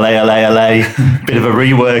 LA, LA, LA. Bit of a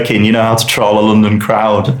reworking, you know how to troll a London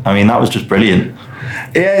crowd. I mean, that was just brilliant.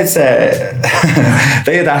 Yeah, it's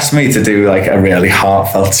they had asked me to do like a really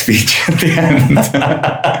heartfelt speech at the end.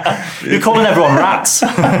 You're calling everyone rats.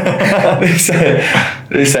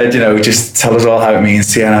 they said, you know, just tell us all how it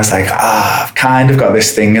means to you. And I was like, I've kind of got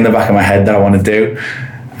this thing in the back of my head that I want to do.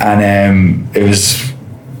 And it was,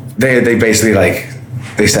 they basically like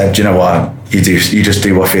they said, you know what, you just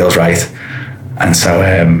do what feels right. And so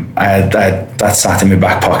I had that sat in my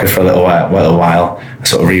back pocket for a little while,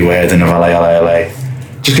 sort of rewording of LA.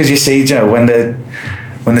 Just because you see, you know, when the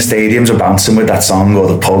stadiums are bouncing with that song, or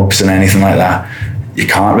the pubs and anything like that, you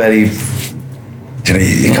can't really, you know,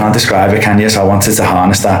 you can't describe it, can you? So I wanted to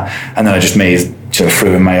harness that, and then I just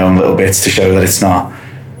threw in my own little bits to show that it's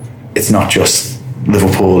not just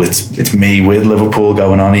Liverpool, it's me with Liverpool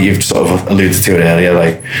going on. You've sort of alluded to it earlier,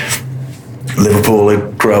 like Liverpool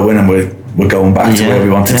are growing and we're going back to where we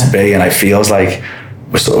wanted to be, and it feels like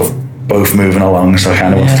we're sort of both moving along, so I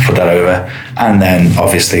kind of wanted to put that over. And then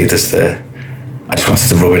obviously I just wanted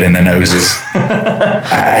to rub it in their noses.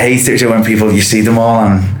 I hate it when people, you see them all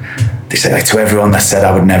and they say, like, to everyone that said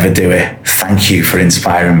I would never do it, thank you for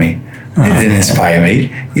inspiring me. It didn't inspire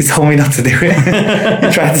me. You told me not to do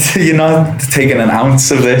it. You're not taking an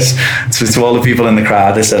ounce of this. So to all the people in the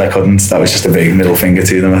crowd that said I couldn't, that was just a big middle finger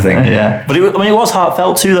to them, I think. Yeah, but it was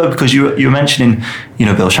heartfelt too, though, because you were mentioning, you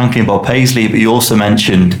know, Bill Shankly and Bob Paisley, but you also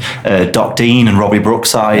mentioned Doc Dean and Robbie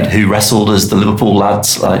Brookside, who wrestled as the Liverpool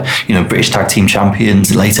lads, like, you know, British tag team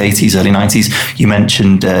champions, late 80s, early 90s. You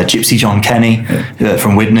mentioned Gypsy John Kenny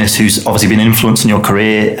from Widnes, who's obviously been an influence on your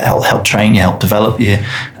career, helped train you, helped develop you.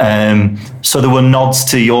 So there were nods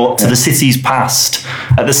to the city's past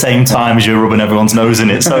at the same time as you were rubbing everyone's nose in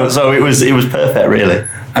it. So it was perfect, really.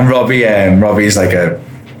 And Robbie's like a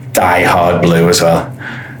die-hard Blue as well.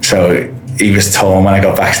 So he was torn when I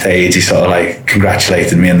got backstage. He sort of like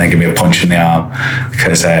congratulated me and then gave me a punch in the arm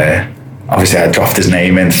because obviously I dropped his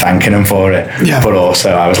name in thanking him for it. Yeah. But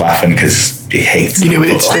also I was laughing because he hates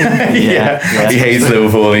Liverpool. He hates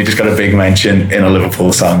Liverpool, and he just got a big mention in a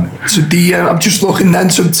Liverpool song. So I'm just looking then,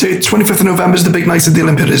 so 25th of November is the big night at the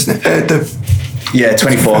Olympiad, isn't it?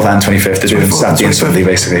 24th and 25th. They're doing Saturday and Sunday,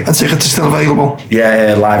 basically. And tickets are still available?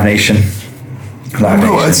 Yeah, Live Nation.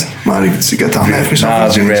 Might need to get down there for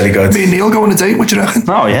yourself. That'd be really good. Me and Neil go on a date, what do you reckon?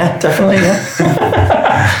 Oh yeah, definitely,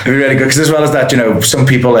 yeah. It'd be really good, because as well as that, you know, some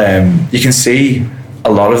people, you can see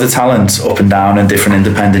a lot of the talent up and down in different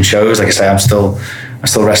independent shows. Like I say, I'm still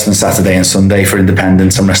wrestling Saturday and Sunday for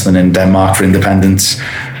independents. I'm wrestling in Denmark for independents.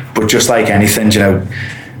 But just like anything, you know,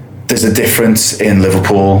 there's a difference in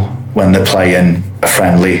Liverpool when they're playing a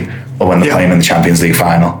friendly or when they're playing in the Champions League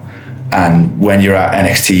final. And when you're at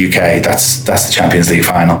NXT UK, that's the Champions League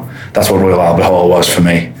final. That's what Royal Albert Hall was for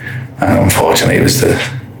me. And unfortunately, it was the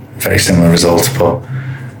very similar result, but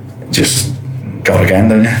just go again,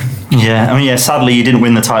 don't you? Yeah, I mean, sadly you didn't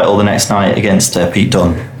win the title the next night against Pete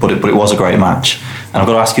Dunne, but it was a great match. And I've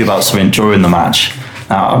got to ask you about something during the match.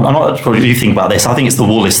 Now, I'm not sure what you think about this. I think it's the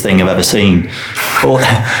woolliest thing I've ever seen. But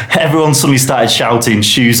everyone suddenly started shouting,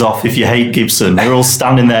 "Shoes off if you hate Gibson." They're all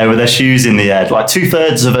standing there with their shoes in the air, like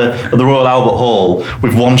 2/3 of the Royal Albert Hall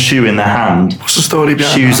with one shoe in their hand. What's the story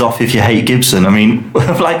behind Shoes that? Off if you hate Gibson. I mean,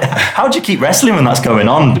 like, how do you keep wrestling when that's going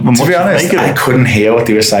on? To be honest, I couldn't hear what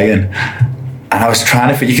they were saying. And I was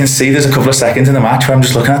trying to, you can see there's a couple of seconds in the match where I'm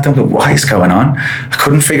just looking at them, going, what is going on? I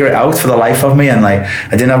couldn't figure it out for the life of me. And like,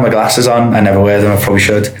 I didn't have my glasses on. I never wear them. I probably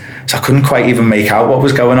should. So I couldn't quite even make out what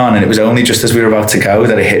was going on. And it was only just as we were about to go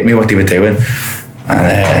that it hit me what they were doing.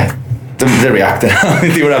 And they reacted.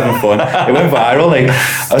 They were having fun. It went viral. Like,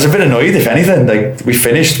 I was a bit annoyed, if anything. Like, we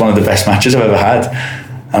finished one of the best matches I've ever had.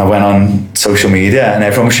 And I went on social media and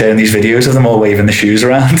everyone was sharing these videos of them all waving the shoes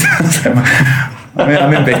around. I mean,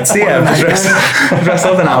 I'm in bits here. I've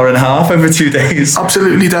wrestled an hour and a half over 2 days.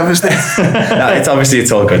 Absolutely devastating. No,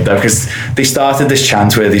 it's all good though, because they started this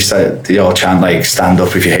chant where they all chant like, "Stand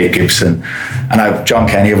up if you hate Gibson." And John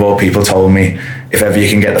Kenny of all people told me, if ever you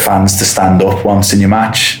can get the fans to stand up once in your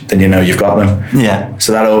match, then you know you've got them. Yeah.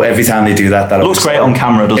 So every time they do that, looks great on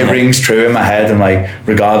camera, doesn't it? It rings true in my head, and like,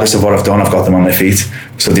 regardless of what I've done, I've got them on their feet.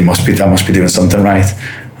 So that must be doing something right.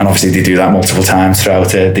 And obviously they do that multiple times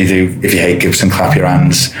throughout it. They do, if you hate Gibson, clap your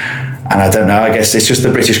hands. And I don't know, I guess it's just the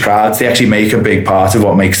British crowds. They actually make a big part of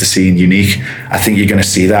what makes the scene unique. I think you're going to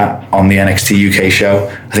see that on the NXT UK show.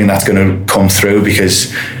 I think that's going to come through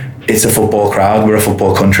because it's a football crowd. We're a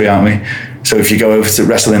football country, aren't we? So if you go over to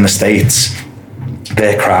wrestle in the States,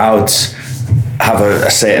 their crowds have a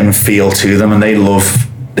certain feel to them, and they love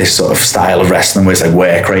this sort of style of wrestling where it's like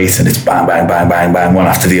work rate and it's bang, bang, bang, bang, bang, one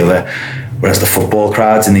after the other. Whereas the football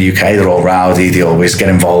crowds in the UK, they're all rowdy, they always get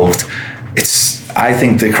involved. I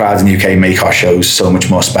think the crowds in the UK make our shows so much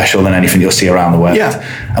more special than anything you'll see around the world. Yeah.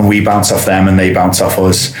 And we bounce off them and they bounce off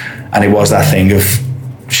us. And it was that thing of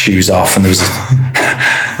shoes off, and there was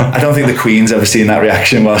I don't think the Queen's ever seen that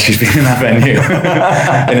reaction while she's been in that venue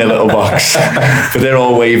in a little box. But they're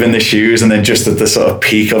all waving the shoes, and then just at the sort of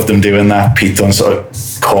peak of them doing that, Pete Dunne sort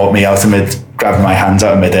of caught me out of mid grabbing my hands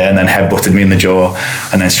out of midair and then headbutted me in the jaw,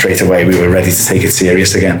 and then straight away we were ready to take it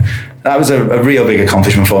serious again. That was a real big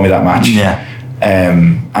accomplishment for me, that match. Yeah.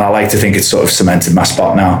 And I like to think it's sort of cemented my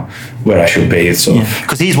spot now where I should be. It's sort of,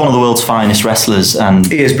 because he's one of the world's finest wrestlers, and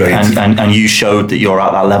he is brilliant. And you showed that you're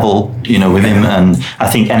at that level, you know, with him. And I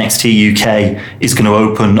think NXT UK is going to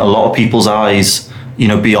open a lot of people's eyes, you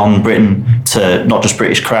know, beyond Britain to not just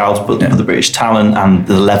British crowds, but the British talent and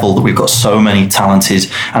the level that we've got so many talented.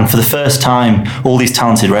 And for the first time, all these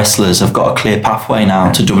talented wrestlers have got a clear pathway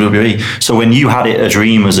now to WWE. So when you had it a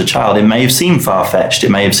dream as a child, it may have seemed far-fetched, it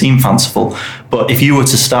may have seemed fanciful, but if you were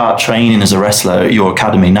to start training as a wrestler at your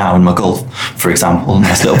academy now in McGull, for example,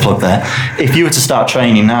 nice little plug there, if you were to start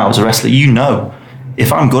training now as a wrestler, you know,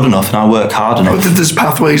 if I'm good enough and I work hard enough, there's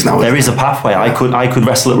pathways now. There is a pathway. I could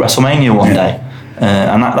wrestle at WrestleMania one day.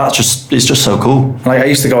 And it's just so cool. Like I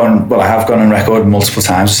used to go on, well, I have gone on record multiple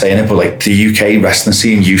times saying it, but like the UK wrestling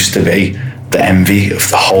scene used to be the envy of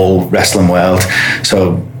the whole wrestling world.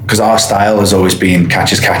 So, because our style has always been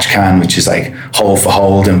catch as catch can, which is like hold for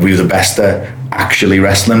hold, and we were the best at actually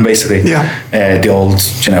wrestling, basically. Yeah. The old,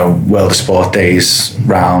 you know, World of Sport days,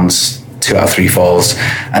 rounds, 2 out of 3 falls,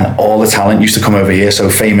 and all the talent used to come over here. So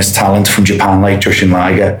famous talent from Japan like Jushin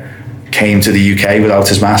Liger came to the UK without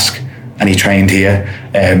his mask, and he trained here.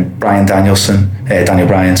 Daniel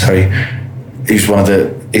Bryan, sorry. He's one of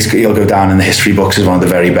he'll go down in the history books as one of the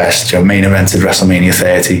very best. You know, main evented WrestleMania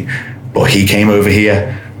 30, but he came over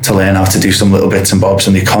here to learn how to do some little bits and bobs,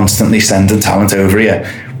 and they constantly send the talent over here.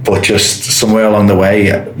 But just somewhere along the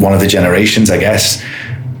way, one of the generations, I guess,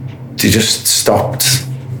 they just stopped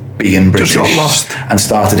being British and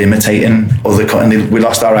started imitating other countries. We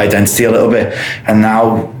lost our identity a little bit, and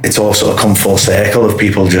now it's all sort of come full circle of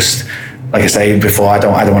people just, like I say before, I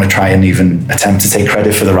don't want to try and even attempt to take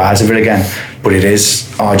credit for the rise of it again, but it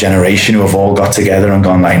is our generation who have all got together and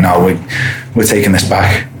gone like, no, we're taking this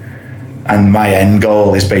back. And my end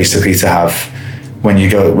goal is basically to have, when you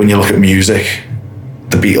look at music,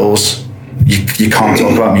 the Beatles, you can't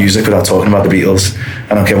talk about music without talking about the Beatles.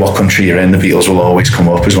 I don't care what country you're in, the Beatles will always come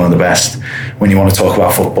up as one of the best. When you want to talk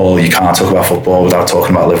about football, you can't talk about football without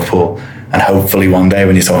talking about Liverpool. And hopefully one day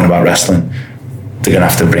when you're talking about wrestling, they're going to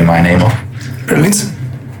have to bring my name up. Brilliant.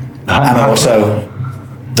 And also,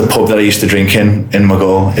 the pub that I used to drink in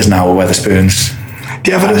McGull is now a Wetherspoons.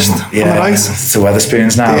 The Everest, yeah, on the right. It's the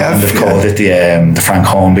Wetherspoons now, and they've called it the Frank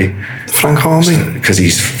Hornby. The Frank Hornby. Because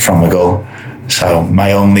he's from McGull. So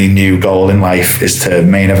my only new goal in life is to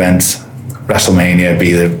main event WrestleMania,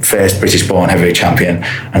 be the first British-born heavyweight champion,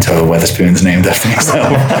 and to have a Wetherspoons named after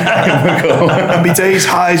myself. And be Day's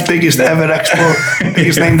highest, biggest ever export,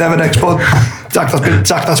 biggest named ever export. Zack,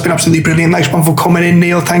 that's been absolutely brilliant. Nice one for coming in,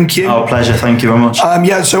 Neil. Thank you. Oh, pleasure. Thank you very much.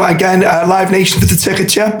 So again, Live Nation for the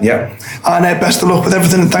tickets, yeah? Yeah. And best of luck with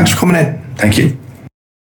everything, and thanks for coming in. Thank you.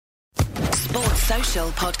 Sports Social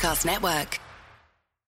Podcast Network.